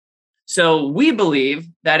So we believe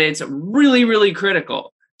that it's really, really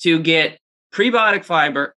critical to get prebiotic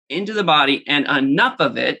fiber into the body and enough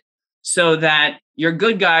of it so that your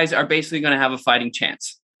good guys are basically going to have a fighting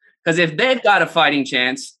chance. Because if they've got a fighting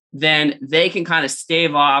chance, then they can kind of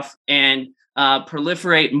stave off and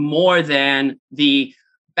proliferate more than the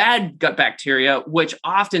bad gut bacteria, which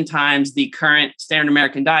oftentimes the current standard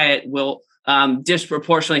American diet will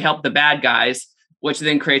disproportionately help the bad guys, which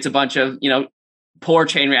then creates a bunch of, poor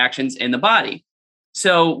chain reactions in the body.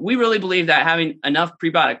 So we really believe that having enough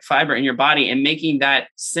prebiotic fiber in your body and making that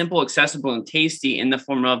simple, accessible, and tasty in the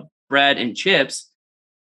form of bread and chips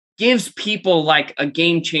gives people like a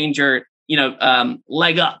game changer,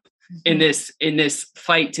 leg up in this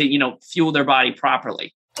fight to, fuel their body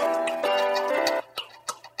properly.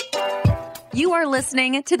 You are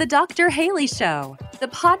listening to the Dr. Haley Show, the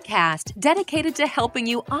podcast dedicated to helping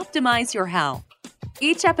you optimize your health.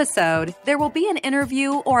 Each episode, there will be an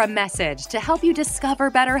interview or a message to help you discover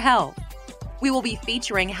better health. We will be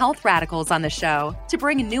featuring health radicals on the show to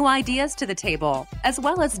bring new ideas to the table, as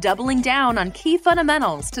well as doubling down on key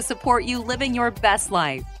fundamentals to support you living your best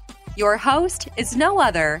life. Your host is no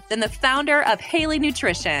other than the founder of Haley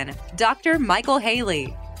Nutrition, Dr. Michael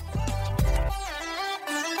Haley.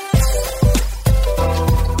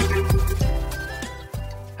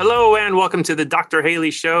 Hello and welcome to the Dr. Haley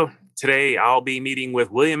Show. Today, I'll be meeting with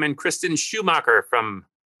William and Kristen Schumacher from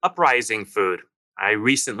Uprising Food. I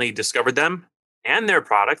recently discovered them and their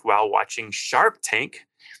product while watching Shark Tank.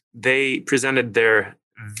 They presented their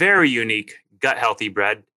very unique gut healthy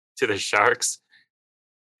bread to the sharks.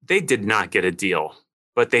 They did not get a deal,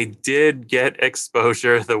 but they did get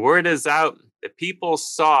exposure. The word is out. The people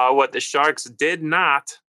saw what the sharks did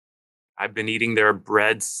not. I've been eating their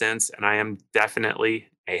bread since, and I am definitely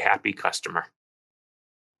a happy customer.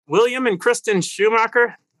 William and Kristen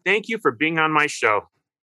Schumacher, thank you for being on my show.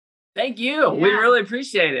 Thank you. Yeah. We really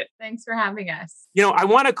appreciate it. Thanks for having us. I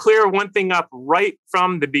want to clear one thing up right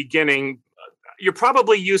from the beginning. You're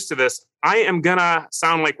probably used to this. I am going to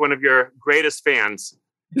sound like one of your greatest fans.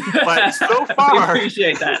 But so far, we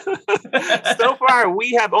appreciate that. So far,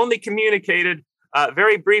 we have only communicated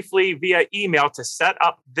very briefly via email to set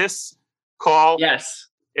up this call. Yes.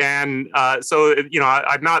 And so,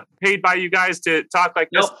 I'm not paid by you guys to talk like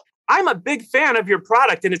this. Nope. I'm a big fan of your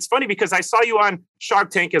product. And it's funny because I saw you on Shark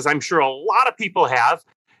Tank, as I'm sure a lot of people have.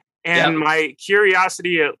 And my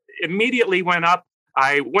curiosity immediately went up.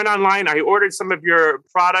 I went online, I ordered some of your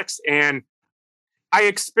products, and I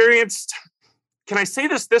experienced, can I say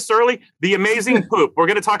this early? The amazing poop. We're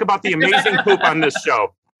going to talk about the amazing poop on this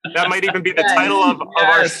show. That might even be the title of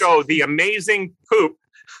our show, The Amazing Poop.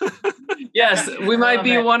 Yes, we might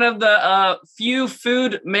be one of the few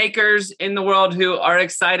food makers in the world who are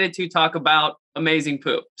excited to talk about amazing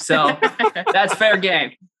poop. So that's fair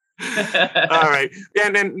game. All right.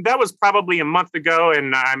 And then that was probably a month ago,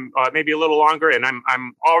 and I'm maybe a little longer, and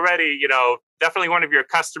I'm already, definitely one of your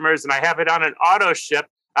customers, and I have it on an auto ship.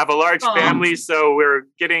 I have a large family, so we're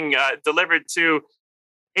getting delivered to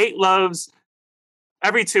 8 loaves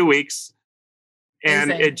every 2 weeks, and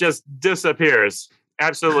it just disappears.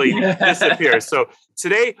 Absolutely disappears. So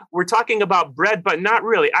today we're talking about bread, but not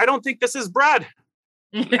really. I don't think this is bread.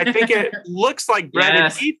 I think it looks like bread.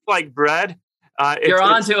 Yes. It eats like bread. You're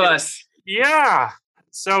on to us. Yeah.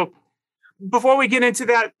 So before we get into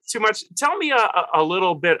that too much, tell me a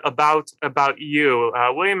little bit about you,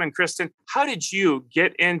 William and Kristen. How did you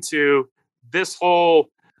get into this whole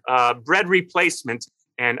bread replacement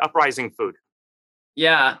and Uprising Food?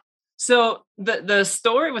 Yeah. So the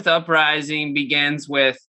story with Uprising begins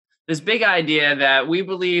with this big idea that we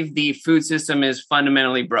believe the food system is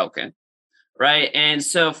fundamentally broken, right? And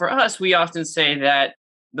so for us, we often say that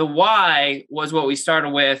the why was what we started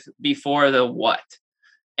with before the what.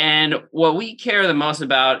 And what we care the most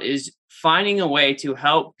about is finding a way to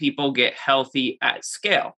help people get healthy at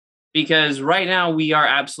scale. Because right now we are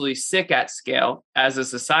absolutely sick at scale as a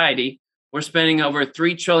society. We're spending over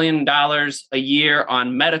 $3 trillion a year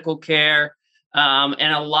on medical care,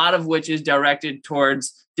 and a lot of which is directed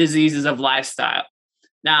towards diseases of lifestyle.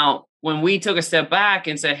 Now, when we took a step back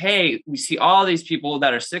and said, hey, we see all these people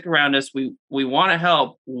that are sick around us, we want to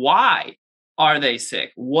help. Why are they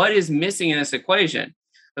sick? What is missing in this equation?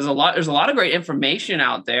 There's a lot of great information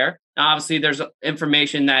out there. Now, obviously, there's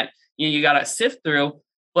information that you got to sift through,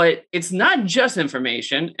 but it's not just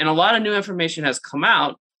information, and a lot of new information has come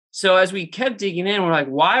out. So as we kept digging in, we're like,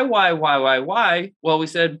 why? Well, we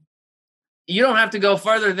said, you don't have to go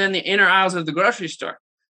further than the inner aisles of the grocery store,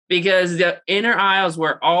 because the inner aisles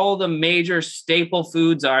where all the major staple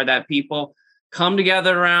foods are that people come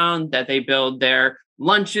together around, that they build their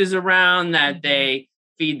lunches around, that they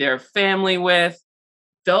feed their family with.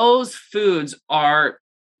 Those foods are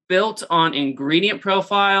built on ingredient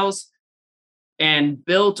profiles and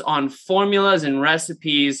built on formulas and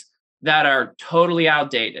recipes that are totally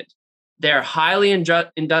outdated. They're highly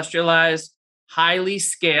industrialized, highly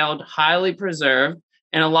scaled, highly preserved.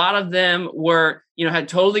 And a lot of them were, had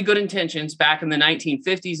totally good intentions back in the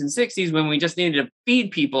 1950s and 60s when we just needed to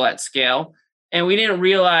feed people at scale. And we didn't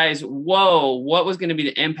realize, what was going to be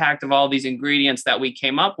the impact of all these ingredients that we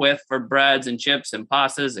came up with for breads and chips and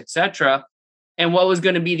pastas, et cetera. And what was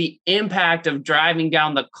going to be the impact of driving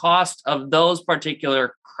down the cost of those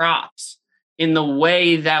particular crops in the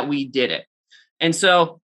way that we did it. And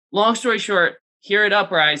so, long story short, here at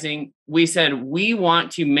Uprising, we said we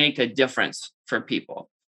want to make a difference for people.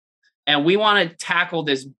 And we want to tackle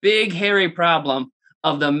this big, hairy problem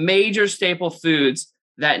of the major staple foods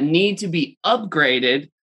that need to be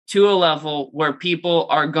upgraded to a level where people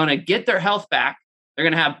are going to get their health back. They're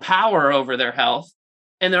going to have power over their health,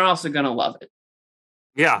 and they're also going to love it.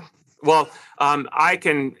 Yeah. Well, I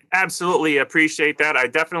can absolutely appreciate that. I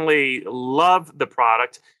definitely love the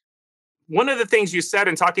product. One of the things you said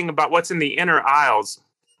in talking about what's in the inner aisles,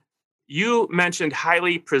 you mentioned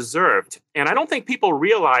highly preserved. And I don't think people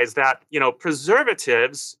realize that,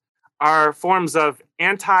 preservatives are forms of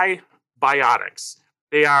antibiotics.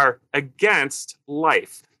 They are against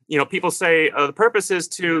life. People say the purpose is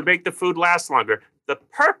to make the food last longer. The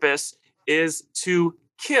purpose is to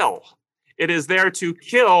kill. It is there to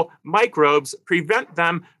kill microbes, prevent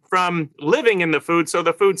them from living in the food so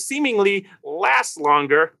the food seemingly lasts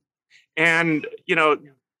longer. And,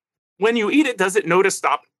 when you eat it, does it know to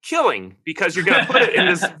stop killing? Because you're going to put it in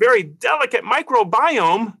this very delicate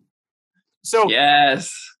microbiome. So,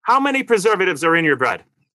 yes. How many preservatives are in your bread?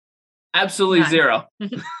 Absolutely zero.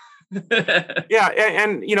 Yeah.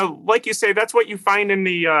 And, like you say, that's what you find in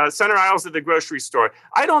the center aisles of the grocery store.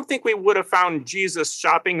 I don't think we would have found Jesus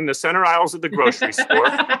shopping in the center aisles of the grocery store.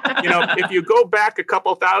 If you go back a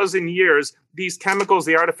couple thousand years, these chemicals,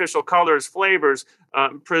 the artificial colors, flavors,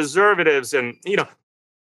 preservatives, and,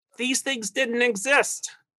 these things didn't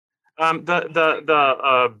exist.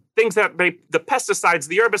 The things that the pesticides,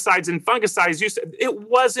 the herbicides, and fungicides it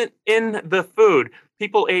wasn't in the food.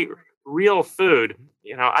 People ate real food.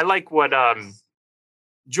 I like what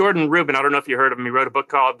Jordan Rubin, I don't know if you heard of him, he wrote a book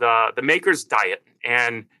called The Maker's Diet.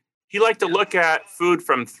 And he liked to look at food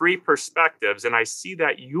from three perspectives. And I see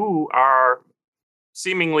that you are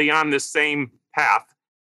seemingly on this same path.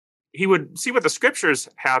 He would see what the scriptures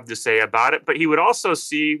have to say about it, but he would also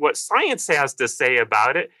see what science has to say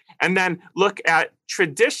about it. And then look at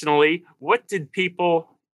traditionally, what did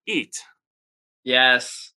people eat?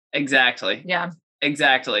 Yes, exactly. Yeah,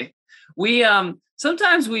 exactly. We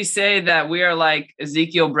sometimes we say that we are like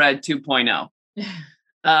Ezekiel bread 2.0.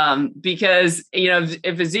 Because,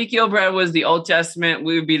 if Ezekiel bread was the Old Testament,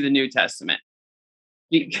 we would be the New Testament.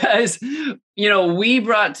 Because, we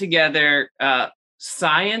brought together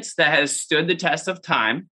science that has stood the test of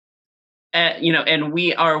time, and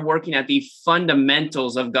we are working at the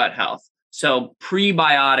fundamentals of gut health. So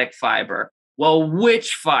prebiotic fiber. Well,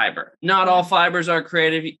 which fiber? Not all fibers are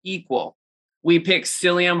created equal. We pick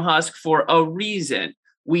psyllium husk for a reason.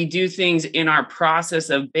 We do things in our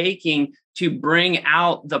process of baking to bring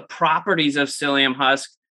out the properties of psyllium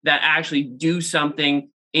husk that actually do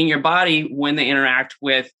something in your body when they interact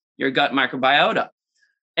with your gut microbiota.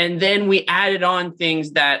 And then we added on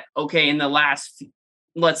things that, in the last,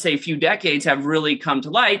 let's say, few decades have really come to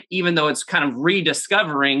light, even though it's kind of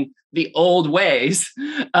rediscovering the old ways,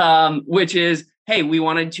 which is, hey, we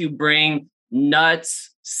wanted to bring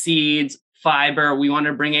nuts, seeds, fiber. We want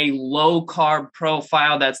to bring a low carb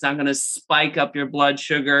profile that's not going to spike up your blood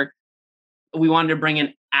sugar. We wanted to bring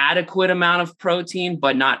an adequate amount of protein,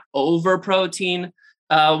 but not over protein,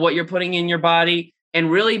 what you're putting in your body, and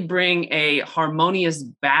really bring a harmonious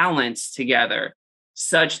balance together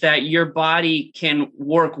such that your body can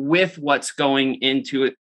work with what's going into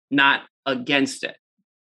it, not against it.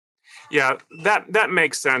 Yeah, that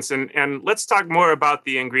makes sense. And let's talk more about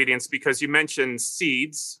the ingredients, because you mentioned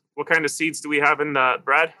seeds. What kind of seeds do we have in the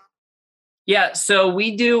bread? Yeah, so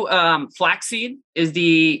we do flaxseed is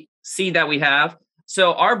the seed that we have.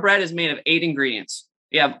 So our bread is made of 8 ingredients.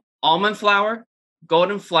 We have almond flour,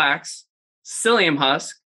 golden flax, psyllium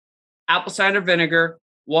husk, apple cider vinegar,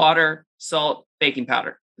 water, salt, baking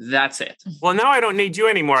powder. That's it. Well, now I don't need you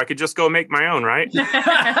anymore. I could just go make my own, right?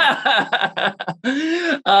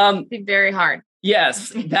 It'd be very hard.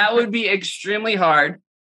 Yes, that would be extremely hard,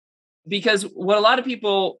 because what a lot of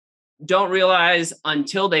people don't realize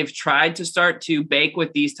until they've tried to start to bake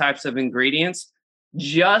with these types of ingredients,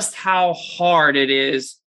 just how hard it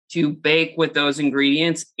is to bake with those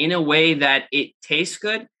ingredients in a way that it tastes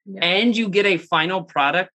good and you get a final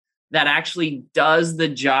product that actually does the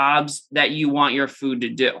jobs that you want your food to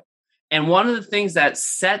do. And one of the things that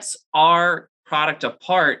sets our product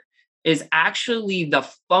apart is actually the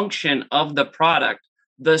function of the product,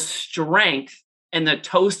 the strength and the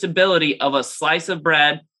toastability of a slice of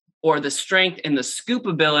bread, or the strength and the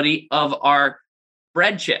scoopability of our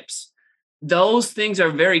bread chips. Those things are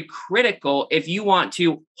very critical if you want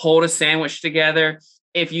to hold a sandwich together,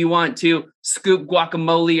 if you want to scoop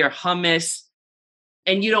guacamole or hummus,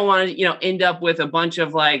 and you don't want to, end up with a bunch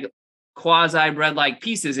of like quasi bread-like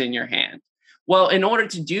pieces in your hand. Well, in order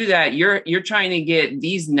to do that, you're trying to get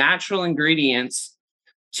these natural ingredients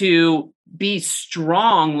to be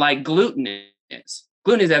strong like gluten is.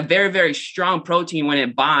 Gluten is a very, very strong protein when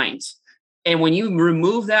it binds. And when you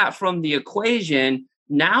remove that from the equation,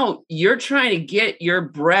 now you're trying to get your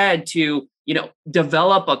bread to,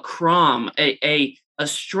 develop a crumb, a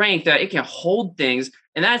strength that it can hold things.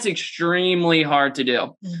 And that's extremely hard to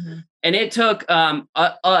do. Mm-hmm. And it took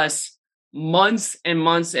us months and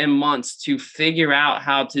months and months to figure out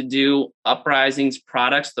how to do Uprising's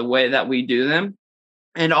products the way that we do them.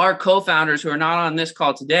 And our co-founders, who are not on this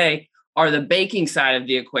call today, are the baking side of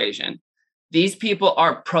the equation. These people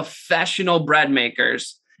are professional bread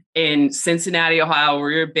makers in Cincinnati, Ohio,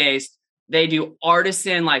 where you're based. They do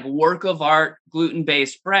artisan, like work of art,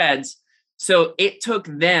 gluten-based breads. So it took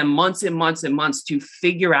them months and months and months to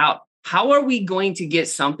figure out, how are we going to get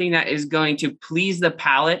something that is going to please the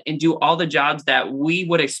palate and do all the jobs that we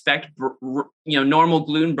would expect, normal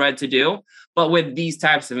gluten bread to do, but with these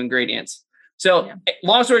types of ingredients. So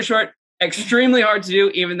long story short, extremely hard to do,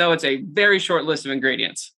 even though it's a very short list of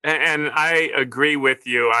ingredients. And I agree with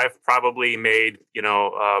you. I've probably made,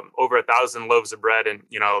 over 1,000 loaves of bread and,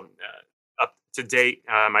 up to date.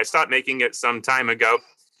 I stopped making it some time ago,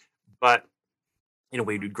 but, we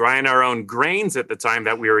would grind our own grains at the time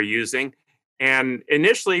that we were using. And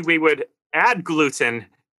initially we would add gluten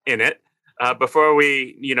in it before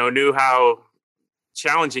we, knew how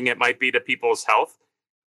challenging it might be to people's health.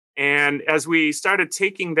 And as we started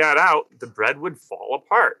taking that out, the bread would fall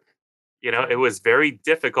apart. It was very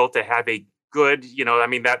difficult to have a good,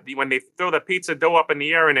 that when they throw the pizza dough up in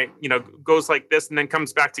the air and it, goes like this and then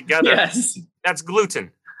comes back together. Yes. That's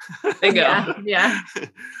gluten. Bingo. Yeah.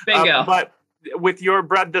 Bingo. But with your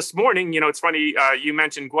bread this morning, it's funny. You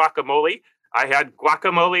mentioned guacamole. I had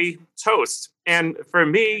guacamole toast. And for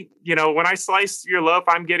me, when I slice your loaf,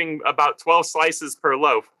 I'm getting about 12 slices per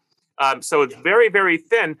loaf. So it's very, very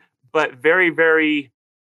thin, but very, very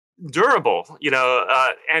durable,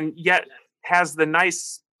 and yet has the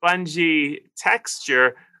nice spongy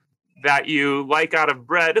texture that you like out of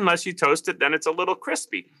bread. Unless you toast it, then it's a little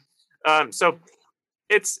crispy. So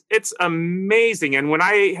it's amazing. And when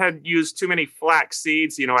I had used too many flax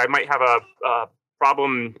seeds, I might have a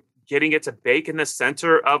problem getting it to bake in the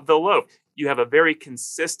center of the loaf. You have a very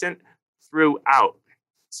consistent throughout.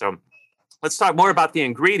 So let's talk more about the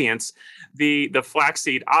ingredients. The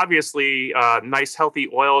flaxseed, obviously, nice healthy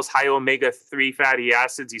oils, high omega-3 fatty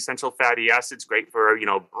acids, essential fatty acids, great for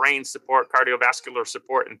brain support, cardiovascular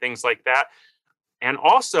support, and things like that. And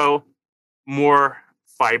also more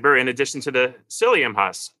fiber in addition to the psyllium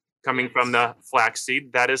husk coming from the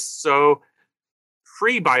flaxseed. That is so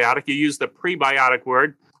prebiotic. You use the prebiotic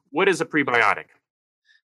word. What is a prebiotic?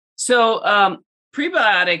 So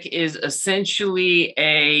prebiotic is essentially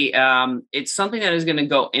it's something that is going to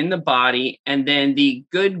go in the body, and then the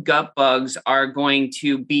good gut bugs are going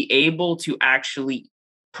to be able to actually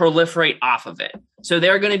proliferate off of it. So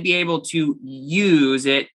they're going to be able to use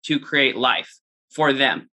it to create life for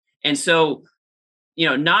them. And so,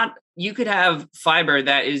 you could have fiber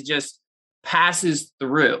that is just passes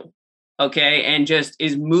through, okay, and just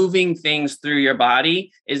is moving things through your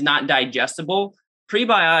body, is not digestible.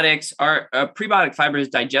 Prebiotic fiber is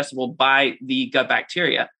digestible by the gut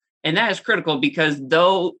bacteria. And that is critical because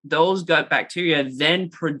those gut bacteria then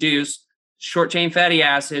produce short chain fatty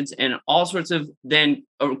acids and all sorts of then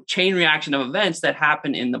a chain reaction of events that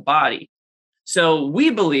happen in the body. So we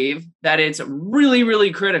believe that it's really,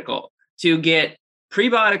 really critical to get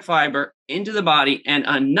prebiotic fiber into the body and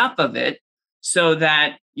enough of it so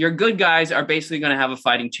that your good guys are basically going to have a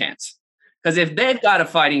fighting chance. Because if they've got a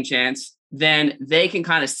fighting chance, then they can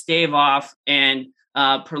kind of stave off and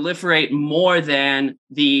proliferate more than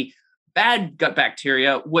the bad gut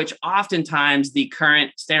bacteria, which oftentimes the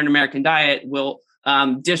current standard American diet will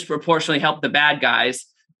disproportionately help the bad guys,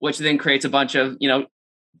 which then creates a bunch of,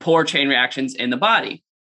 poor chain reactions in the body.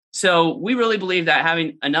 So we really believe that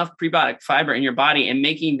having enough prebiotic fiber in your body and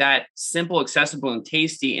making that simple, accessible, and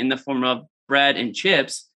tasty in the form of bread and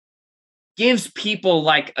chips gives people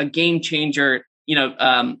like a game changer,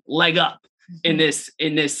 leg up in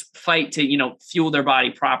this fight to, fuel their body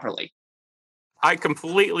properly. I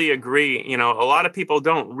completely agree. A lot of people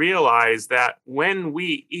don't realize that when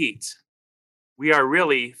we eat, we are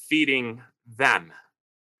really feeding them.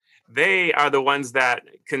 They are the ones that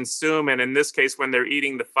consume. And in this case, when they're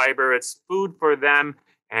eating the fiber, it's food for them.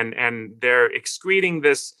 And they're excreting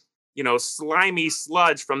this, slimy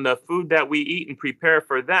sludge from the food that we eat and prepare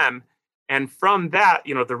for them. And from that,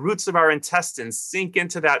 the roots of our intestines sink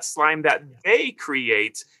into that slime that they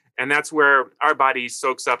create. And that's where our body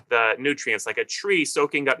soaks up the nutrients, like a tree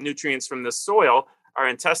soaking up nutrients from the soil. Our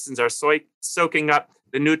intestines are soaking up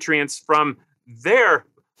the nutrients from their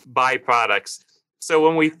byproducts. So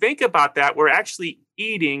when we think about that, we're actually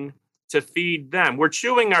eating to feed them. We're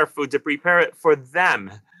chewing our food to prepare it for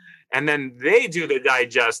them. And then they do the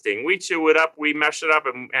digesting. We chew it up, we mesh it up,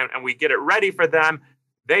 and we get it ready for them.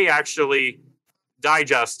 They actually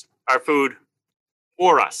digest our food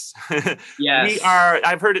for us. Yes.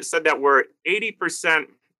 I've heard it said that we're 80%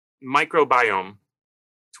 microbiome,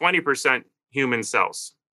 20% human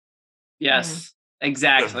cells. Yes,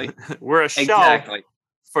 exactly. We're a shell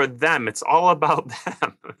for them. It's all about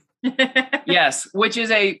them. Yes, which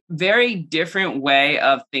is a very different way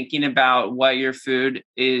of thinking about what your food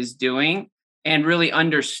is doing and really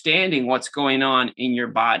understanding what's going on in your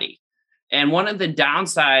body. And one of the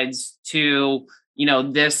downsides to,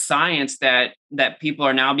 this science that people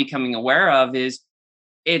are now becoming aware of is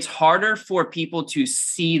it's harder for people to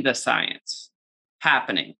see the science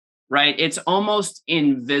happening, right? It's almost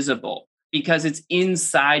invisible because it's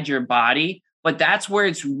inside your body, but that's where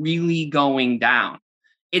it's really going down.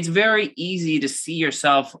 It's very easy to see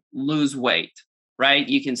yourself lose weight, right?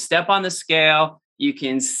 You can step on the scale, you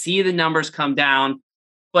can see the numbers come down,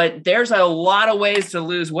 but there's a lot of ways to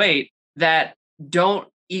lose weight that don't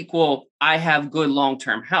equal I have good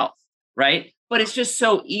long-term health, right? But it's just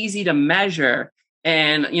so easy to measure.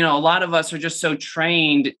 And, a lot of us are just so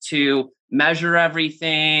trained to measure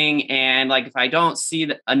everything. And like, if I don't see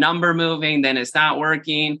a number moving, then it's not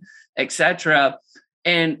working, etc.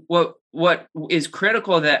 And what is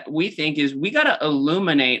critical that we think is we got to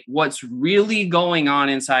illuminate what's really going on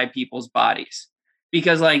inside people's bodies.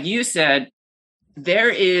 Because like you said, there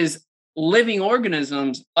is living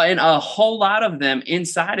organisms and a whole lot of them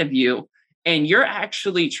inside of you. And you're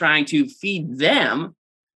actually trying to feed them.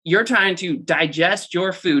 You're trying to digest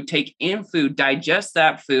your food, take in food, digest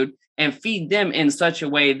that food, and feed them in such a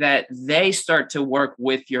way that they start to work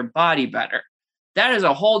with your body better. That is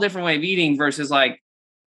a whole different way of eating versus like,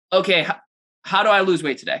 okay, how do I lose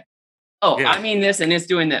weight today? Oh, yeah. I'm eating this and it's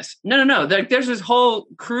doing this. No. There's this whole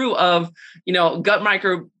crew of, gut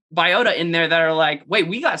microbiota in there that are like, wait,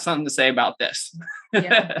 we got something to say about this.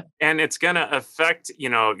 Yeah. And it's going to affect,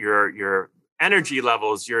 your energy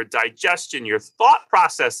levels, your digestion, your thought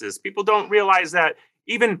processes. People don't realize that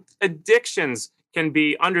even addictions can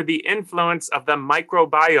be under the influence of the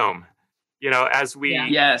microbiome. As we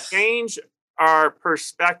change our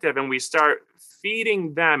perspective and we start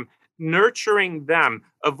feeding them, nurturing them,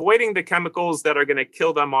 avoiding the chemicals that are going to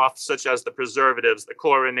kill them off, such as the preservatives, the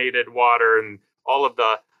chlorinated water, and all of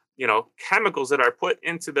the, chemicals that are put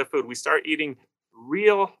into the food. We start eating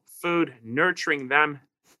real food, nurturing them,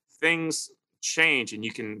 things change. And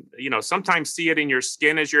you can, sometimes see it in your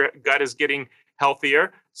skin as your gut is getting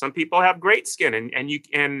healthier. Some people have great skin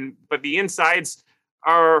but the insides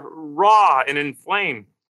are raw and inflamed.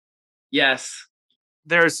 Yes.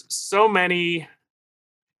 There's so many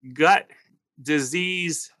gut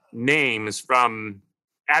disease names, from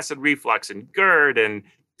acid reflux and GERD and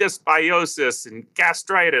dysbiosis and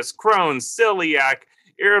gastritis, Crohn's, celiac,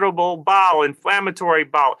 irritable bowel, inflammatory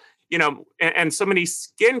bowel, and so many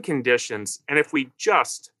skin conditions. And if we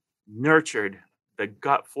just nurtured the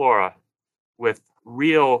gut flora with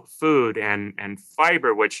real food and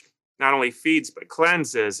fiber, which not only feeds, but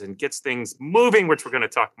cleanses and gets things moving, which we're going to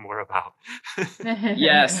talk more about.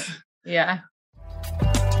 Yes. Yeah.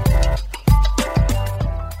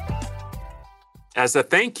 As a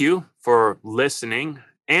thank you for listening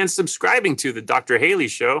and subscribing to the Dr. Haley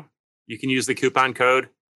Show, you can use the coupon code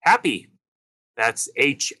HAPPY. That's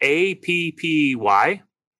HAPPY.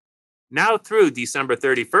 Now through December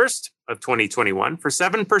 31st of 2021 for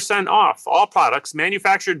 7% off all products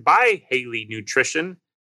manufactured by Haley Nutrition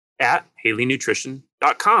at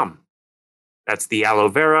haleynutrition.com. That's the aloe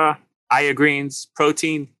vera, iogreens,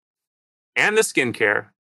 protein, and the skincare.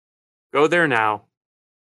 Go there now.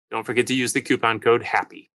 Don't forget to use the coupon code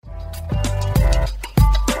HAPPY.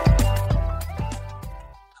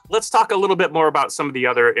 Let's talk a little bit more about some of the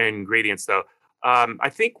other ingredients, though. I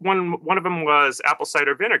think one of them was apple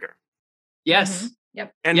cider vinegar. Yes.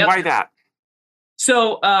 Yep. And why that?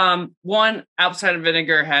 So, one, apple cider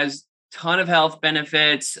vinegar has ton of health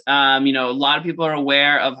benefits. A lot of people are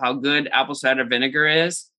aware of how good apple cider vinegar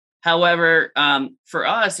is. However, for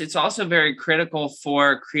us, it's also very critical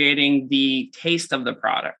for creating the taste of the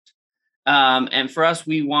product. And for us,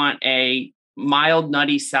 we want a mild,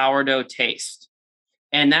 nutty sourdough taste.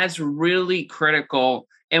 And that's really critical.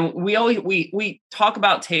 And we talk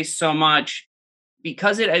about taste so much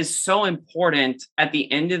because it is so important at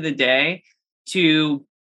the end of the day to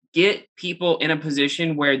get people in a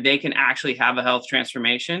position where they can actually have a health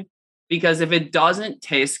transformation. Because if it doesn't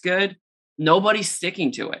taste good, nobody's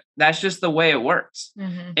sticking to it. That's just the way it works.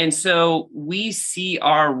 Mm-hmm. And so we see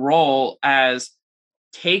our role as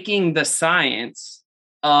taking the science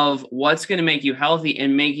of what's going to make you healthy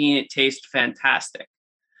and making it taste fantastic.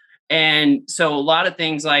 And so a lot of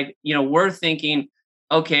things like, we're thinking,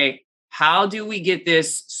 okay, how do we get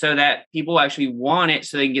this so that people actually want it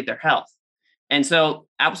so they can get their health? And so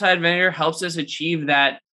apple cider vinegar helps us achieve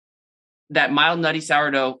that mild, nutty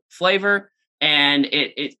sourdough flavor. And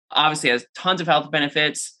it obviously has tons of health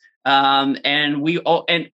benefits. And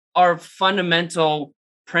our fundamental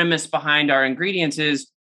premise behind our ingredients is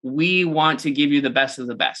we want to give you the best of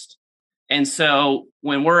the best. And so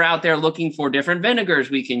when we're out there looking for different vinegars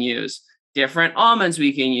we can use, different almonds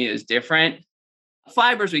we can use, different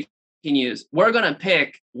fibers we can use, we're going to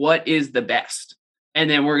pick what is the best. And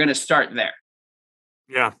then we're going to start there.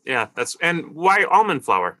 Yeah. And why almond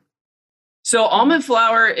flour? So almond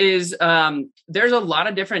flour is, there's a lot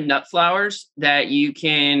of different nut flours that you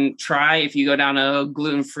can try if you go down a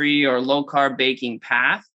gluten-free or low-carb baking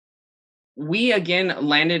path. We, again,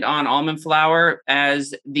 landed on almond flour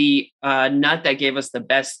as the nut that gave us the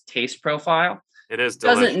best taste profile. It is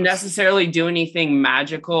delicious. Doesn't necessarily do anything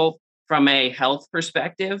magical from a health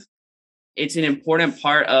perspective. It's an important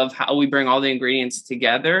part of how we bring all the ingredients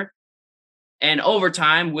together. And over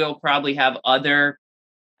time, we'll probably have other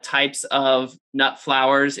types of nut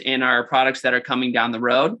flours in our products that are coming down the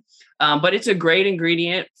road. But it's a great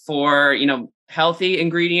ingredient for, healthy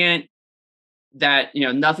ingredient that,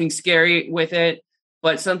 nothing scary with it,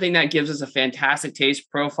 but something that gives us a fantastic taste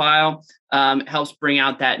profile, helps bring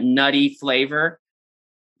out that nutty flavor,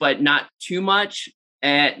 but not too much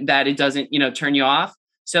that it doesn't, turn you off.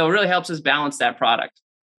 So it really helps us balance that product.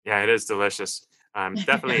 Yeah, it is delicious.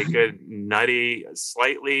 Definitely a good nutty,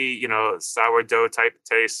 slightly, sourdough type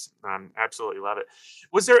taste. Absolutely love it.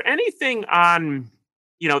 Was there anything on,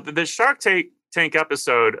 the Shark Tank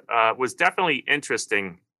episode was definitely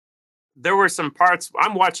interesting. There were some parts,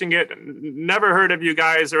 I'm watching it, never heard of you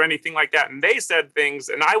guys or anything like that. And they said things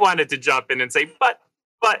and I wanted to jump in and say, but,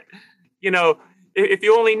 if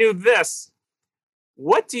you only knew this,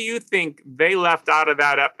 what do you think they left out of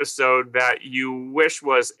that episode that you wish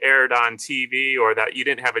was aired on TV or that you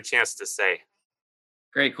didn't have a chance to say?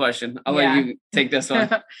 Great question. I'll let you take this one.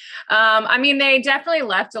 They definitely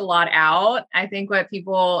left a lot out. I think what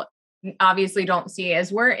people obviously don't see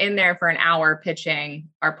is we're in there for an hour pitching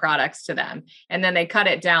our products to them, and then they cut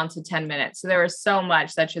it down to 10 minutes. So there was so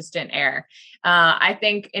much that just didn't air. I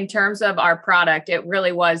think in terms of our product, it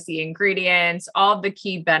really was the ingredients, all of the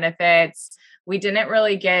key benefits. We didn't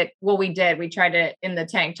really get, we did. We tried to, in the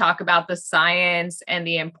tank, talk about the science and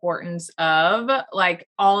the importance of like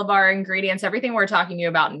all of our ingredients, everything we're talking to you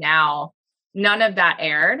about now. None of that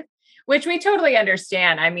aired, which we totally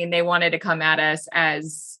understand. They wanted to come at us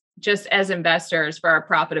as investors for our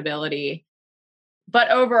profitability.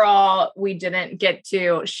 But overall, we didn't get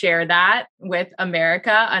to share that with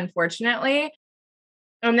America, unfortunately.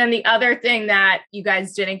 And then the other thing that you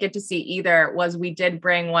guys didn't get to see either was we did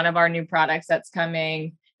bring one of our new products that's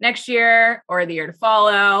coming next year or the year to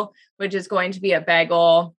follow, which is going to be a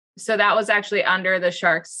bagel. So that was actually under the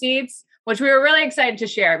Shark seats, which we were really excited to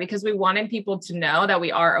share because we wanted people to know that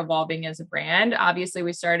we are evolving as a brand. Obviously,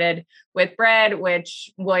 we started with bread,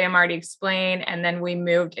 which William already explained, and then we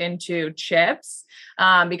moved into chips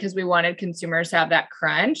because we wanted consumers to have that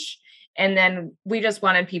crunch. And then we just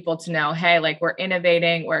wanted people to know, hey, like we're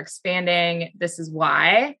innovating, we're expanding. This is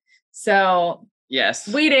why. So yes,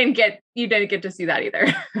 you didn't get to see that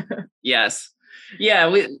either. Yes. Yeah.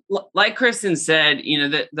 We, like Kristen said,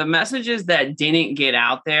 the messages that didn't get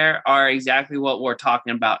out there are exactly what we're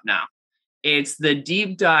talking about now. It's the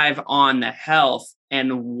deep dive on the health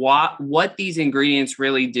and what these ingredients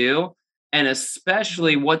really do. And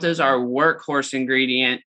especially what does our workhorse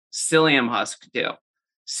ingredient, psyllium husk, do?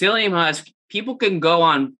 Psyllium husk, people can go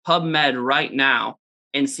on PubMed right now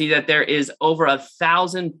and see that there is over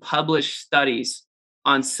 1,000 published studies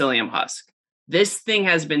on psyllium husk. This thing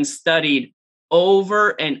has been studied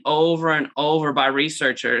over and over and over by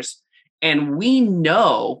researchers. And we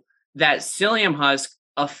know that psyllium husk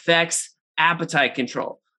affects appetite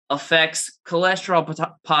control, affects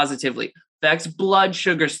cholesterol positively, affects blood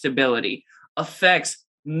sugar stability, affects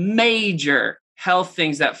major health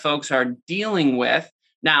things that folks are dealing with.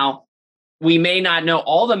 Now, we may not know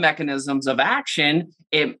all the mechanisms of action.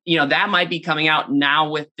 That might be coming out now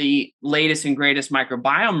with the latest and greatest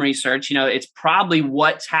microbiome research. It's probably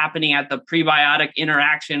what's happening at the prebiotic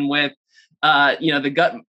interaction with, the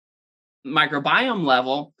gut microbiome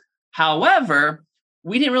level. However,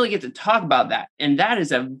 we didn't really get to talk about that. And that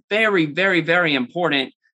is a very, very, very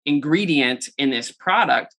important ingredient in this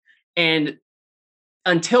product. And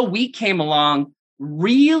until we came along,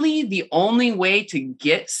 really the only way to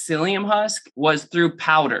get psyllium husk was through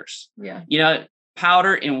powders. Yeah.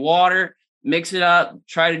 Powder in water, mix it up,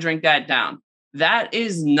 try to drink that down. That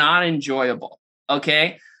is not enjoyable.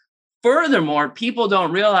 Okay. Furthermore, people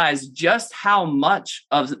don't realize just how much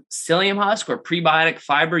of psyllium husk or prebiotic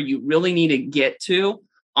fiber you really need to get to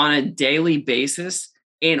on a daily basis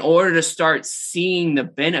in order to start seeing the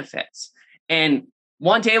benefits. And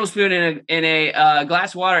 1 tablespoon in a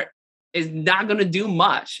glass of water is not going to do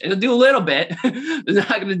much. It'll do a little bit. It's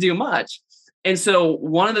not going to do much. And so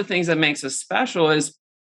one of the things that makes us special is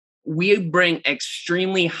we bring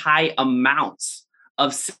extremely high amounts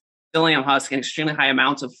of psyllium husk and extremely high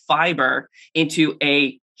amounts of fiber into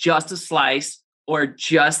just a slice or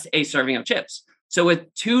just a serving of chips. So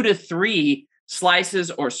with 2 to 3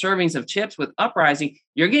 slices or servings of chips with Uprising,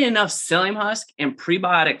 you're getting enough psyllium husk and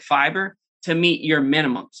prebiotic fiber to meet your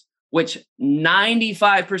minimums, which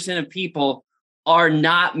 95% of people are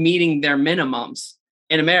not meeting their minimums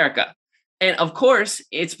in America. And of course,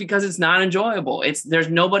 it's because it's not enjoyable.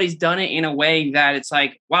 Nobody's done it in a way that it's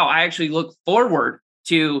like, wow, I actually look forward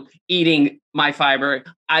to eating my fiber.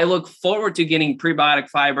 I look forward to getting prebiotic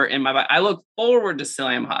fiber in my body. I look forward to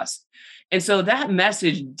psyllium husk. And so that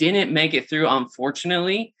message didn't make it through,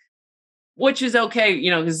 unfortunately, which is okay,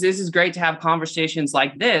 because this is great to have conversations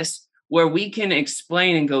like this where we can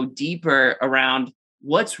explain and go deeper around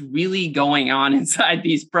what's really going on inside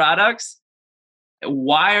these products.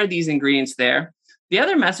 Why are these ingredients there? The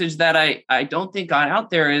other message that I don't think got out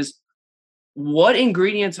there is what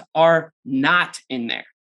ingredients are not in there.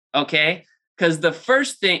 Okay. Because the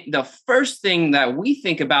first thing that we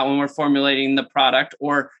think about when we're formulating the product,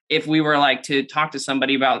 or if we were like to talk to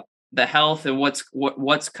somebody about the health and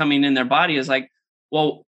what's coming in their body, is like,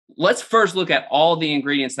 well, let's first look at all the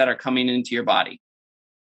ingredients that are coming into your body.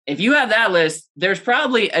 If you have that list, there's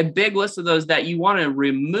probably a big list of those that you want to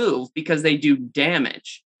remove because they do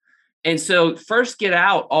damage. And so first get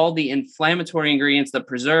out all the inflammatory ingredients, the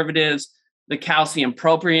preservatives, the calcium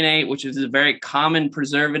propionate, which is a very common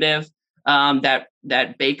preservative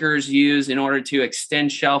that bakers use in order to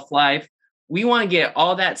extend shelf life. We want to get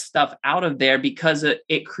all that stuff out of there because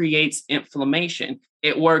it creates inflammation.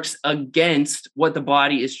 It works against what the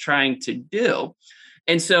body is trying to do.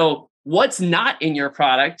 And so what's not in your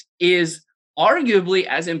product is arguably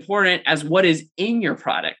as important as what is in your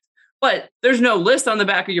product. But there's no list on the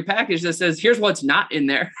back of your package that says, here's what's not in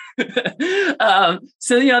there.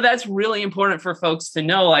 So, that's really important for folks to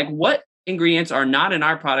know, like, what ingredients are not in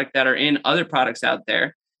our product that are in other products out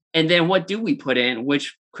there. And then what do we put in,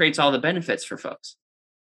 which creates all the benefits for folks.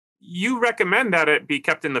 You recommend that it be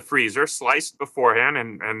kept in the freezer, sliced beforehand,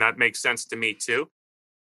 and that makes sense to me too.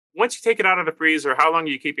 Once you take it out of the freezer, how long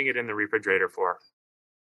are you keeping it in the refrigerator for?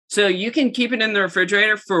 So you can keep it in the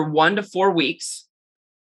refrigerator for 1 to 4 weeks,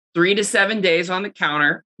 3 to 7 days on the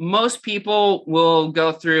counter. Most people will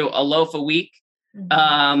go through a loaf a week.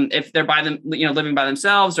 If they're living by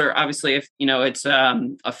themselves, or obviously if, it's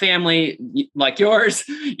a family like yours,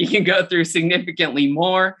 you can go through significantly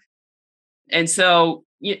more. And so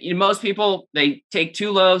most people, they take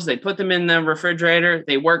 2 loaves, they put them in the refrigerator,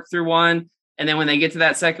 they work through one. And then when they get to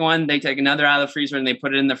that second one, they take another out of the freezer and they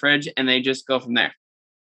put it in the fridge and they just go from there.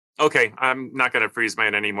 Okay, I'm not going to freeze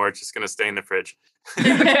mine anymore. It's just going to stay in the fridge.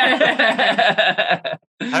 I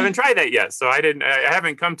haven't tried that yet, so I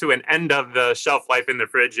haven't come to an end of the shelf life in the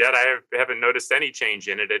fridge yet. I haven't noticed any change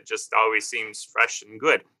in it. It just always seems fresh and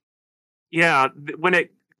good. Yeah, when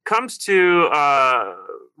it comes to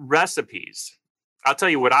recipes, I'll tell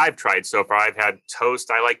you what I've tried so far. I've had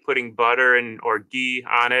toast. I like putting butter or ghee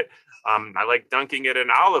on it. I like dunking it in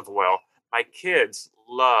olive oil. My kids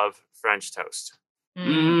love French toast.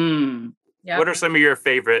 Yep. What are some of your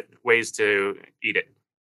favorite ways to eat it?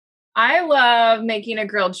 I love making a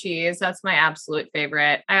grilled cheese. That's my absolute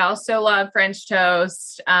favorite. I also love French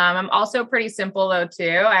toast. I'm also pretty simple though too.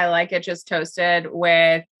 I like it just toasted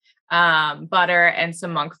with butter and some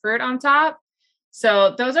monk fruit on top.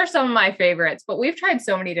 So those are some of my favorites, but we've tried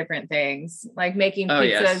so many different things, like making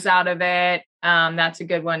pizzas out of it. That's a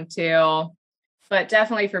good one too. But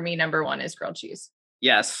definitely for me, number one is grilled cheese.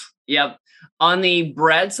 Yes. Yep. On the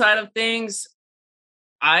bread side of things,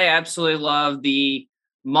 I absolutely love the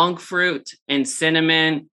monk fruit and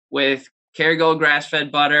cinnamon with Kerrygold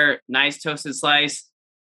grass-fed butter, nice toasted slice.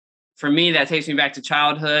 For me, that takes me back to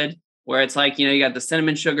childhood, where it's like, you got the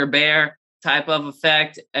cinnamon sugar bear type of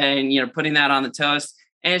effect and, putting that on the toast.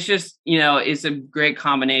 And it's just, it's a great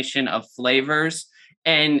combination of flavors.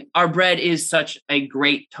 And our bread is such a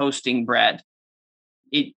great toasting bread.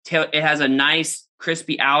 It has a nice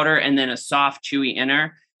crispy outer and then a soft, chewy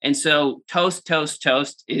inner. And so toast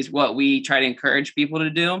is what we try to encourage people to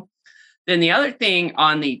do. Then the other thing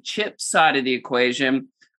on the chip side of the equation,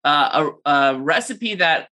 a recipe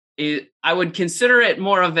that I would consider it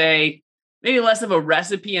more of maybe less of a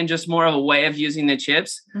recipe and just more of a way of using the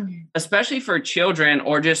chips, especially for children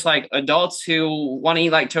or just like adults who want to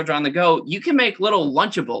eat like children on the go. You can make little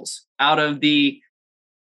Lunchables out of the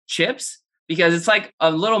chips because it's like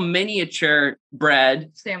a little miniature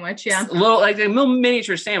bread sandwich. Yeah. A little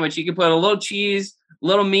miniature sandwich. You can put a little cheese,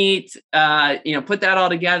 little meat, put that all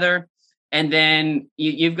together. And then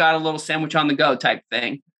you've got a little sandwich on the go type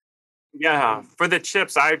thing. Yeah, for the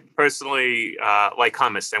chips, I personally like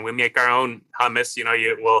hummus, and we make our own hummus.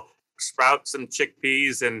 We'll sprout some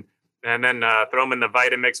chickpeas and then throw them in the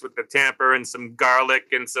Vitamix with the tamper and some garlic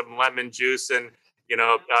and some lemon juice, and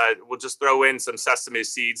we'll just throw in some sesame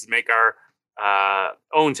seeds, make our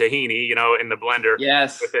own tahini, in the blender.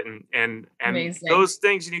 Yes, with it, and those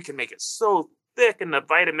things, you can make it so thick in the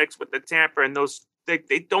Vitamix with the tamper, and those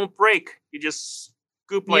they don't break. You just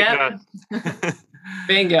scoop like a.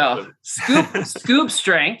 Bingo. Scoop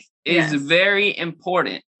strength is very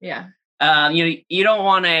important. Yeah. You don't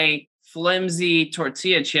want a flimsy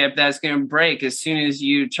tortilla chip that's going to break as soon as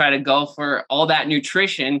you try to go for all that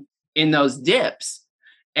nutrition in those dips.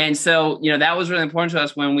 And so, that was really important to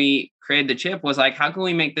us when we created the chip, was like, how can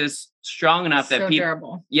we make this strong enough that people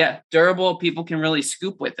durable. Yeah, durable, people can really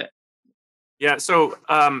scoop with it. Yeah, so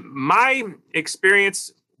my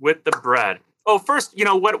experience with the bread. Oh, first,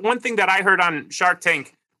 one thing that I heard on Shark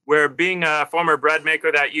Tank, where being a former bread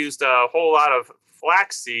maker that used a whole lot of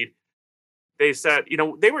flaxseed, they said,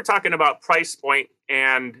 they were talking about price point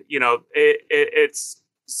and, it's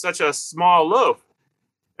such a small loaf.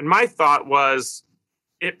 And my thought was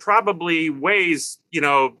it probably weighs,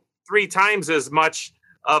 3 times as much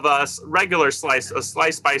of a regular slice, a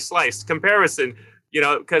slice by slice comparison.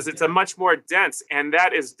 Because it's a much more dense, and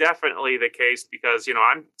that is definitely the case because,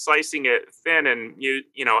 I'm slicing it thin and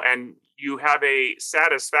and you have a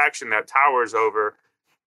satisfaction that towers over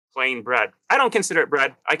plain bread. I don't consider it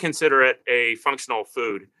bread. I consider it a functional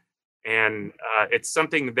food. And it's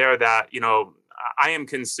something there that, I am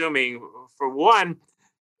consuming for one,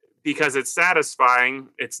 because it's satisfying.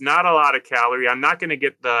 It's not a lot of calorie. I'm not going to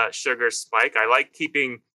get the sugar spike. I like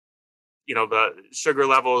keeping the sugar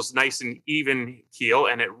levels nice and even keel,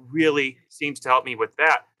 and it really seems to help me with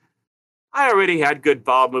that. I already had good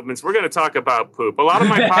bowel movements. We're going to talk about poop. A lot of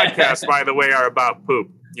my podcasts, by the way, are about poop.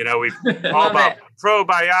 We've all about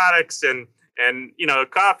probiotics and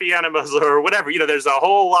coffee enemas or whatever. There's a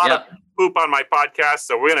whole lot of poop on my podcast,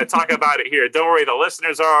 so we're going to talk about it here. Don't worry, the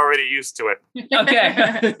listeners are already used to it.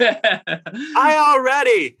 Okay. I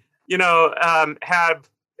already, have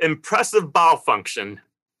impressive bowel function.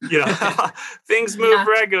 Things move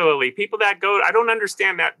regularly. People that I don't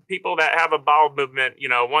understand that people that have a bowel movement,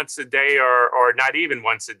 once a day or not even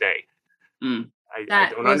once a day. I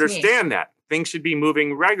don't understand that. Things should be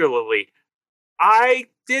moving regularly. I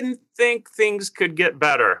didn't think things could get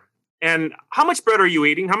better. And how much bread are you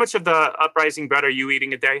eating? How much of the Uprising bread are you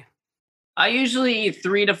eating a day? I usually eat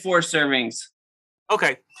 3 to 4 servings.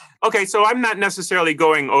 Okay. So I'm not necessarily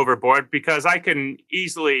going overboard because I can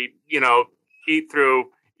easily, eat through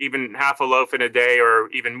even half a loaf in a day or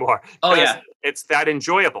even more. Oh, yeah. It's that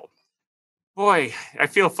enjoyable. Boy, I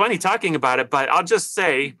feel funny talking about it, but I'll just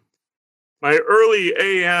say my early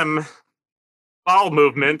AM bowel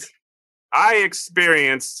movement, I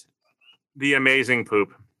experienced the amazing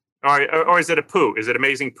poop. Or is it a poo? Is it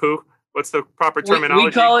amazing poo? What's the proper terminology?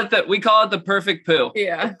 We call it the perfect poo.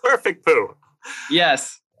 Yeah. The perfect poo.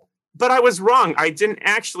 Yes. But I was wrong. I didn't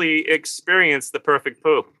actually experience the perfect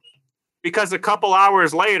poo. Because a couple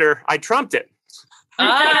hours later, I trumped it.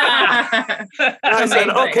 Ah! I said,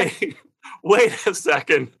 okay, wait a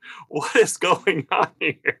second. What is going on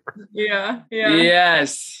here? Yeah.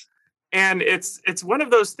 Yes. And it's one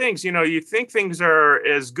of those things, you think things are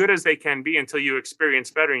as good as they can be until you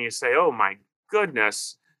experience better. And you say, oh, my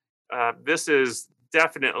goodness, this is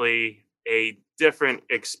definitely a different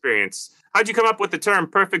experience. How'd you come up with the term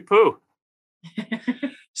perfect poo?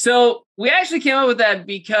 So we actually came up with that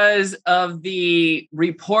because of the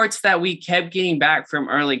reports that we kept getting back from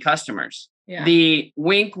early customers. Yeah. The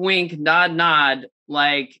wink, wink, nod, nod,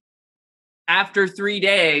 like after 3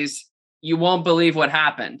 days, you won't believe what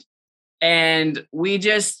happened. And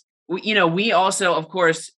we also, of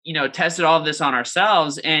course, tested all of this on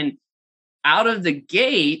ourselves. And out of the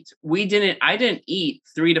gate, I didn't eat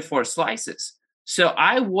 3 to 4 slices. So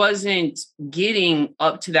I wasn't getting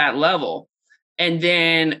up to that level. And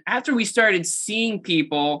then after we started seeing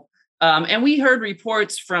people, and we heard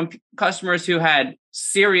reports from customers who had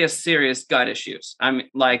serious gut issues,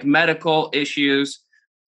 like medical issues,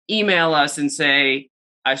 email us and say,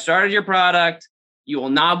 I started your product. You will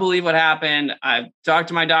not believe what happened. I've talked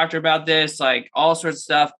to my doctor about this, like all sorts of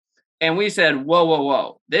stuff. And we said,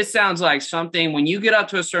 whoa. This sounds like something, when you get up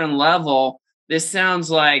to a certain level, this sounds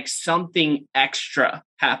like something extra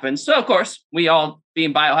happens. So, of course, we all,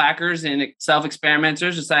 being biohackers and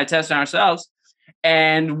self-experimenters, decided to test on ourselves.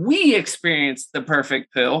 And we experienced the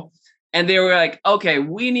perfect pill. And they were like, okay,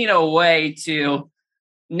 we need a way to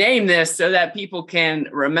name this so that people can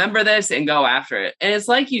remember this and go after it. And it's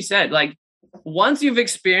like you said, like, once you've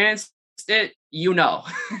experienced it,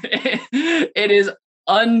 it is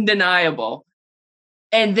undeniable.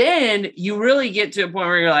 And then you really get to a point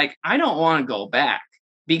where you're like, I don't want to go back,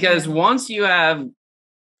 because once you have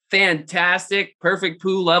fantastic, perfect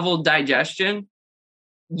poo level digestion,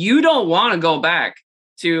 you don't want to go back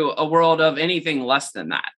to a world of anything less than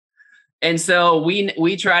that. And so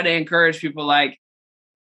we try to encourage people, like,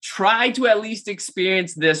 try to at least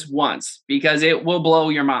experience this once, because it will blow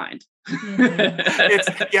your mind. And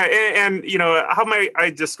how might I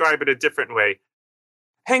describe it a different way?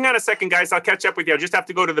 Hang on a second, guys. I'll catch up with you. I just have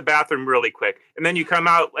to go to the bathroom really quick. And then you come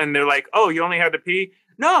out and they're like, oh, you only had to pee?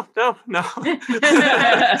 No.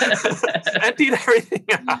 Emptied everything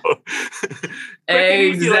out.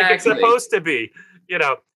 Exactly. Like it's supposed to be,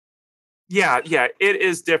 Yeah, it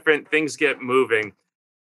is different. Things get moving.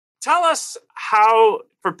 Tell us how,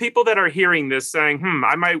 for people that are hearing this saying,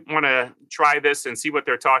 I might want to try this and see what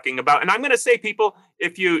they're talking about. And I'm going to say, people,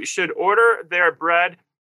 if you should order their bread,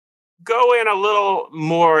 go in a little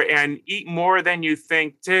more and eat more than you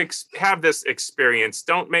think to have this experience.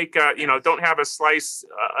 Don't make don't have a slice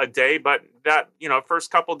a day, but that, first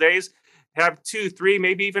couple days, have 2, 3,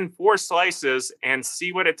 maybe even 4 slices and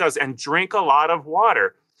see what it does, and drink a lot of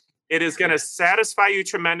water. It is going to satisfy you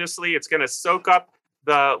tremendously. It's going to soak up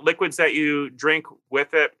the liquids that you drink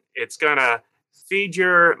with it. It's going to feed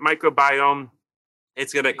your microbiome.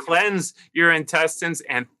 It's going to cleanse your intestines,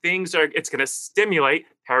 and it's going to stimulate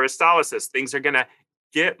peristalsis. Things are going to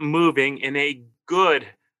get moving in a good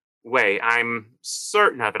way. I'm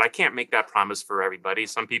certain of it. I can't make that promise for everybody.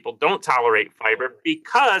 Some people don't tolerate fiber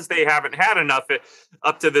because they haven't had enough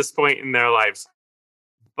up to this point in their lives.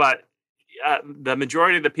 But the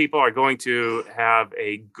majority of the people are going to have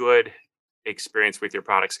a good experience with your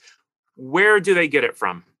products. Where do they get it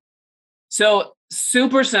from? So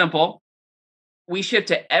super simple. We ship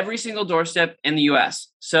to every single doorstep in the US.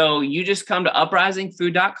 So you just come to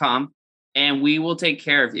uprisingfood.com and we will take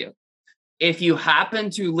care of you. If you happen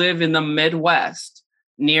to live in the Midwest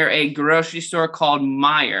near a grocery store called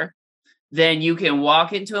Meijer, then you can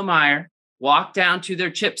walk into a Meijer, walk down to their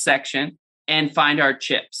chip section, and find our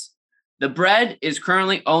chips. The bread is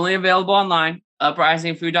currently only available online,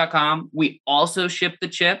 uprisingfood.com. We also ship the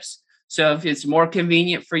chips. So if it's more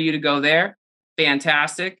convenient for you to go there,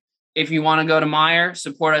 fantastic. If you want to go to Meijer,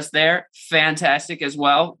 support us there, fantastic as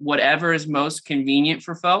well. Whatever is most convenient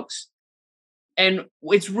for folks. And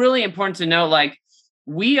it's really important to know, like,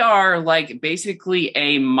 we are like basically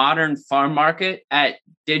a modern farm market at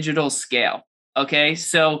digital scale. Okay.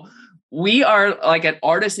 So we are like an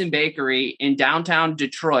artisan bakery in downtown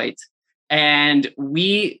Detroit, and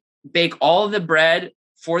we bake all of the bread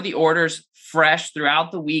for the orders fresh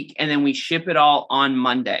throughout the week. And then we ship it all on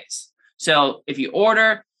Mondays. So if you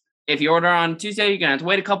order on Tuesday, you're going to have to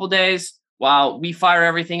wait a couple days while we fire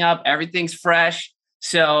everything up. Everything's fresh.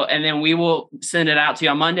 So, and then we will send it out to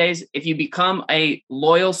you on Mondays. If you become a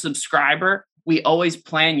loyal subscriber, we always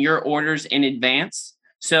plan your orders in advance.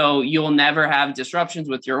 So you'll never have disruptions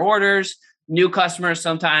with your orders. New customers,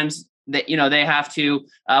 sometimes that, they have to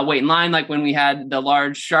wait in line. Like when we had the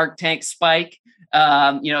large Shark Tank spike,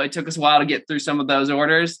 it took us a while to get through some of those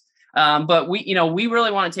orders. But we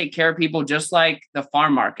really want to take care of people just like the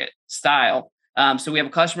farm market style. So we have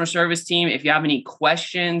a customer service team. If you have any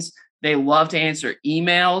questions, they love to answer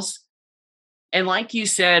emails. And like you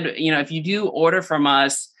said, if you do order from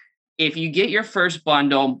us, if you get your first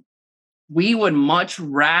bundle, we would much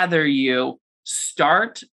rather you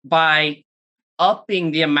start by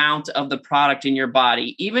upping the amount of the product in your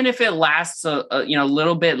body, even if it lasts a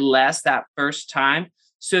little bit less that first time,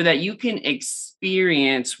 so that you can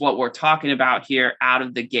experience what we're talking about here out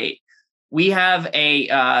of the gate. We have a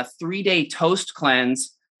 3-day toast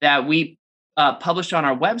cleanse that we published on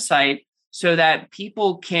our website so that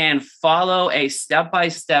people can follow a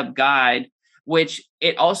step-by-step guide, which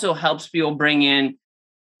it also helps people bring in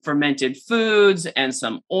fermented foods and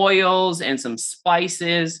some oils and some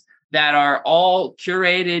spices that are all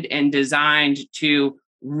curated and designed to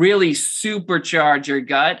really supercharge your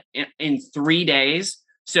gut in 3 days,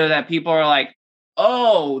 so that people are like,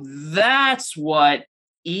 oh, that's what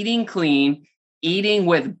eating clean, eating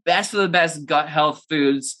with best of the best gut health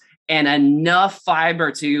foods and enough fiber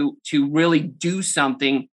to really do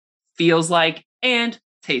something feels like and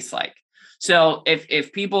tastes like. So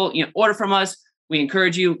if people order from us, we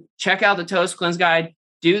encourage you, check out the Toast Cleanse Guide.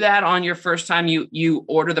 Do that on your first time you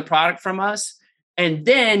order the product from us, and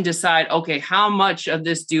then decide, okay, how much of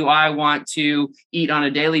this do I want to eat on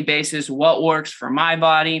a daily basis? What works for my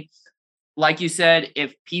body? Like you said,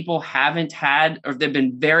 if people haven't had, or they've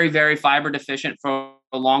been very, very fiber deficient for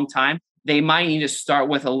a long time, they might need to start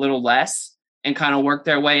with a little less and kind of work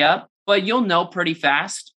their way up. But you'll know pretty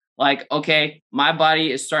fast, like, okay, my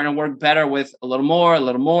body is starting to work better with a little more, a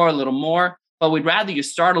little more, a little more. But we'd rather you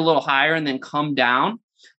start a little higher and then come down,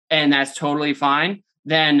 and that's totally fine,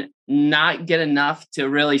 than not get enough to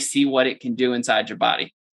really see what it can do inside your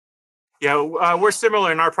body. Yeah, we're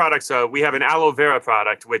similar in our products. We have an aloe vera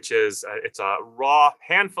product, which is it's a raw,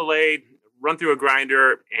 hand filleted, run through a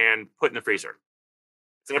grinder, and put in the freezer.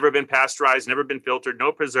 It's never been pasteurized, never been filtered,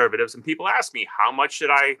 no preservatives. And people ask me, how much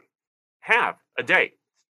should I have a day?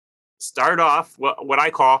 Start off what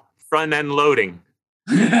I call front end loading.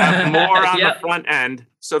 Have more on the front end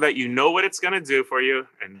so that you know what it's going to do for you,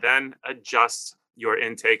 and then adjust your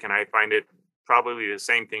intake. And I find it probably the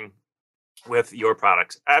same thing with your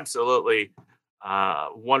products. Absolutely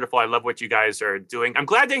wonderful. I love what you guys are doing. I'm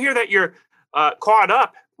glad to hear that you're caught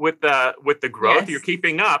up with the growth. Yes. You're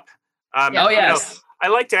keeping up. Yes. I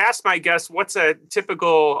like to ask my guests, what's a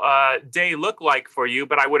typical day look like for you?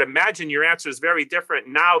 But I would imagine your answer is very different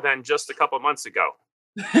now than just a couple of months ago.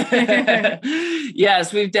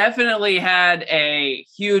 Yes, we've definitely had a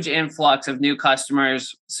huge influx of new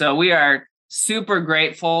customers. So we are super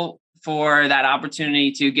grateful for that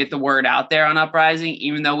opportunity to get the word out there on Uprising,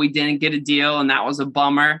 even though we didn't get a deal, and that was a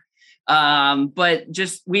bummer. But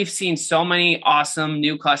just, we've seen so many awesome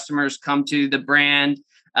new customers come to the brand.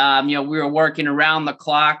 We were working around the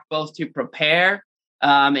clock, both to prepare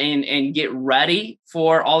and get ready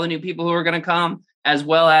for all the new people who are going to come, as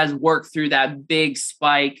well as work through that big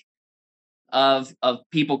spike of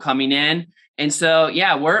people coming in. And so,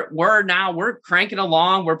 yeah, we're cranking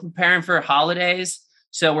along. We're preparing for holidays.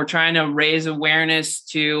 So we're trying to raise awareness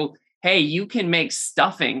to, hey, you can make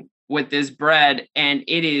stuffing with this bread, and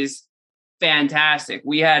it is fantastic.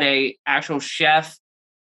 We had a actual chef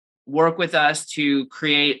work with us to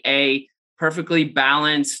create a perfectly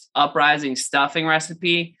balanced Uprising stuffing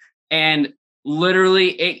recipe. And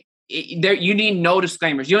literally you need no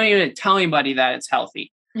disclaimers. You don't even tell anybody that it's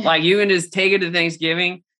healthy. Like, you can just take it to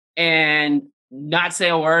Thanksgiving and not say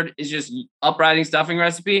a word. It's just Uprising stuffing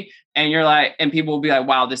recipe. And you're like, and people will be like,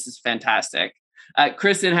 wow, this is fantastic.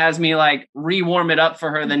 Kristen has me like re-warm it up for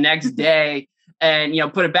her the next day and,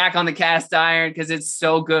 put it back on the cast iron because it's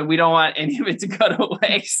so good. We don't want any of it to go to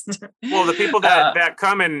waste. Well, the people that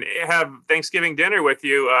come and have Thanksgiving dinner with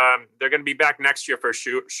you, they're going to be back next year for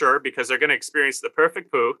sure, because they're going to experience the perfect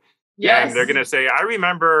poo. Yes. And they're going to say, I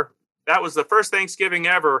remember that was the first Thanksgiving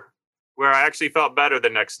ever where I actually felt better the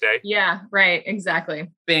next day. Yeah, right. Exactly.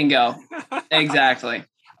 Bingo. Exactly.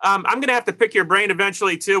 I'm going to have to pick your brain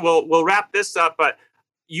eventually too. We'll wrap this up, but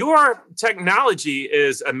your technology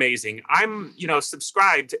is amazing. I'm,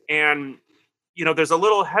 subscribed, and, there's a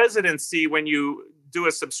little hesitancy when you do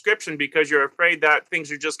a subscription because you're afraid that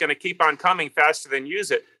things are just going to keep on coming faster than you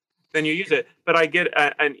use it. But I get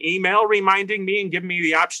an email reminding me and giving me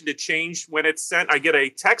the option to change when it's sent. I get a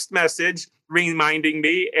text message reminding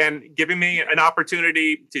me and giving me an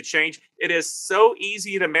opportunity to change. It is so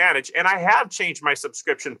easy to manage. And I have changed my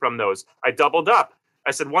subscription from those. I doubled up.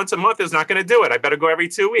 I said, once a month is not going to do it. I better go every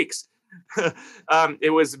 2 weeks.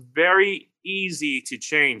 It was very easy to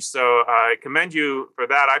change. So I commend you for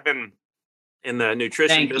that. I've been in the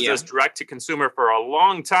nutrition business direct to consumer for a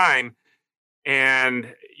long time.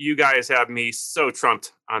 And you guys have me so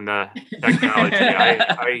trumped on the technology.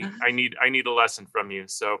 I need a lesson from you.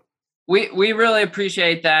 So we really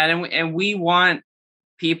appreciate that, and we want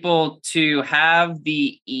people to have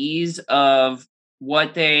the ease of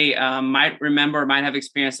what they might remember, might have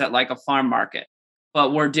experienced at like a farm market,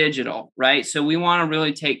 but we're digital, right? So we want to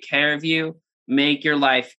really take care of you, make your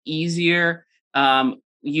life easier,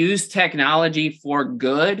 use technology for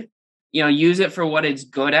good, use it for what it's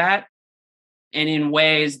good at, and in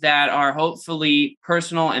ways that are hopefully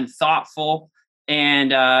personal and thoughtful,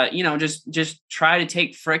 and just try to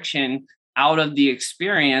take friction out of the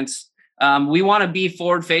experience. We want to be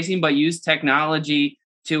forward facing, but use technology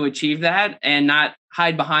to achieve that and not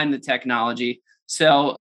hide behind the technology.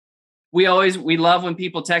 So we love when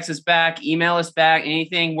people text us back, email us back,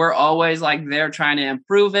 anything. We're always like there trying to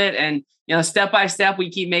improve it. And, step by step, we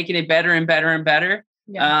keep making it better and better and better.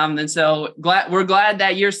 Yeah. And so we're glad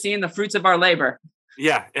that you're seeing the fruits of our labor.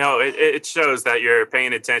 Yeah. It shows that you're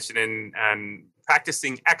paying attention and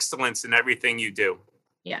practicing excellence in everything you do.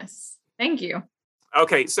 Yes. Thank you.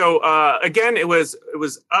 Okay. So again, it was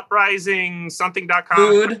uprising something.com.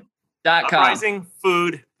 Food.com.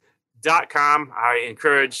 Uprisingfood.com. I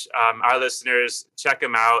encourage our listeners, check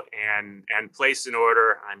them out and place an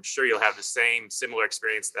order. I'm sure you'll have the similar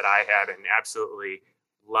experience that I had and absolutely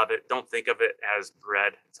love it. Don't think of it as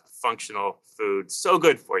bread. It's a functional food. So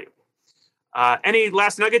good for you. Any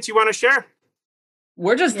last nuggets you want to share?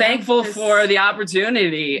 We're just thankful for the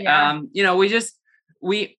opportunity. Yeah.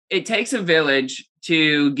 It takes a village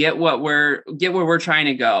to get where we're trying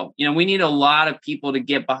to go. We need a lot of people to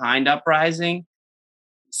get behind Uprising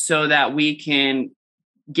so that we can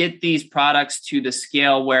get these products to the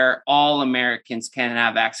scale where all Americans can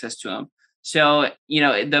have access to them. So,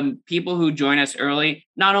 the people who join us early,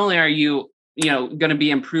 not only are you, going to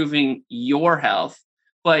be improving your health,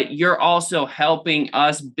 but you're also helping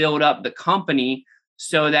us build up the company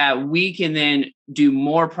so that we can then do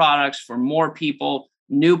more products for more people,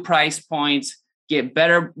 new price points, get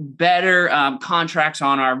better contracts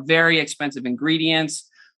on our very expensive ingredients.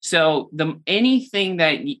 So anything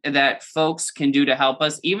that folks can do to help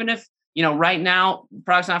us, even if, right now the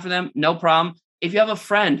product's not for them, no problem. If you have a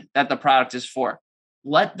friend that the product is for,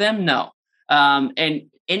 let them know. And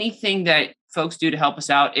anything that folks do to help us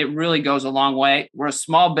out, it really goes a long way. We're a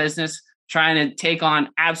small business trying to take on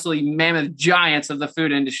absolutely mammoth giants of the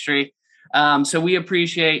food industry. So we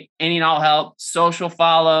appreciate any and all help, social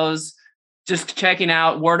follows, just checking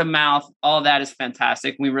out, word of mouth, all of that is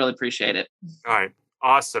fantastic. We really appreciate it. All right.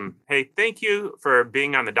 Awesome. Hey, thank you for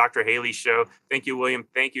being on the Dr. Haley Show. Thank you, William.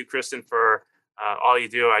 Thank you, Kristen, for all you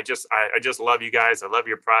do. I just love you guys. I love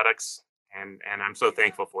your products, and I'm so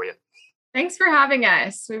thankful for you. Thanks for having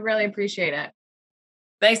us. We really appreciate it.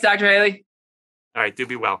 Thanks, Dr. Haley. All right. Do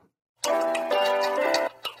be well.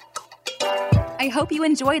 I hope you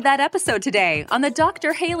enjoyed that episode today on the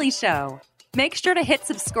Dr. Haley Show. Make sure to hit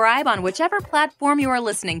subscribe on whichever platform you are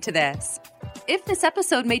listening to this. If this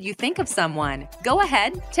episode made you think of someone, go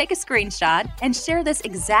ahead, take a screenshot, and share this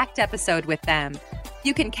exact episode with them.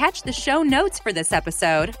 You can catch the show notes for this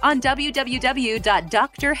episode on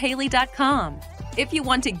www.drhaley.com. If you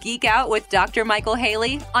want to geek out with Dr. Michael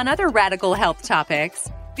Haley on other radical health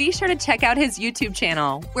topics, be sure to check out his YouTube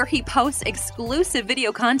channel, where he posts exclusive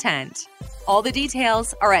video content. All the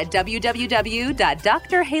details are at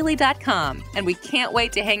www.drhaley.com, and we can't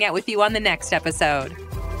wait to hang out with you on the next episode.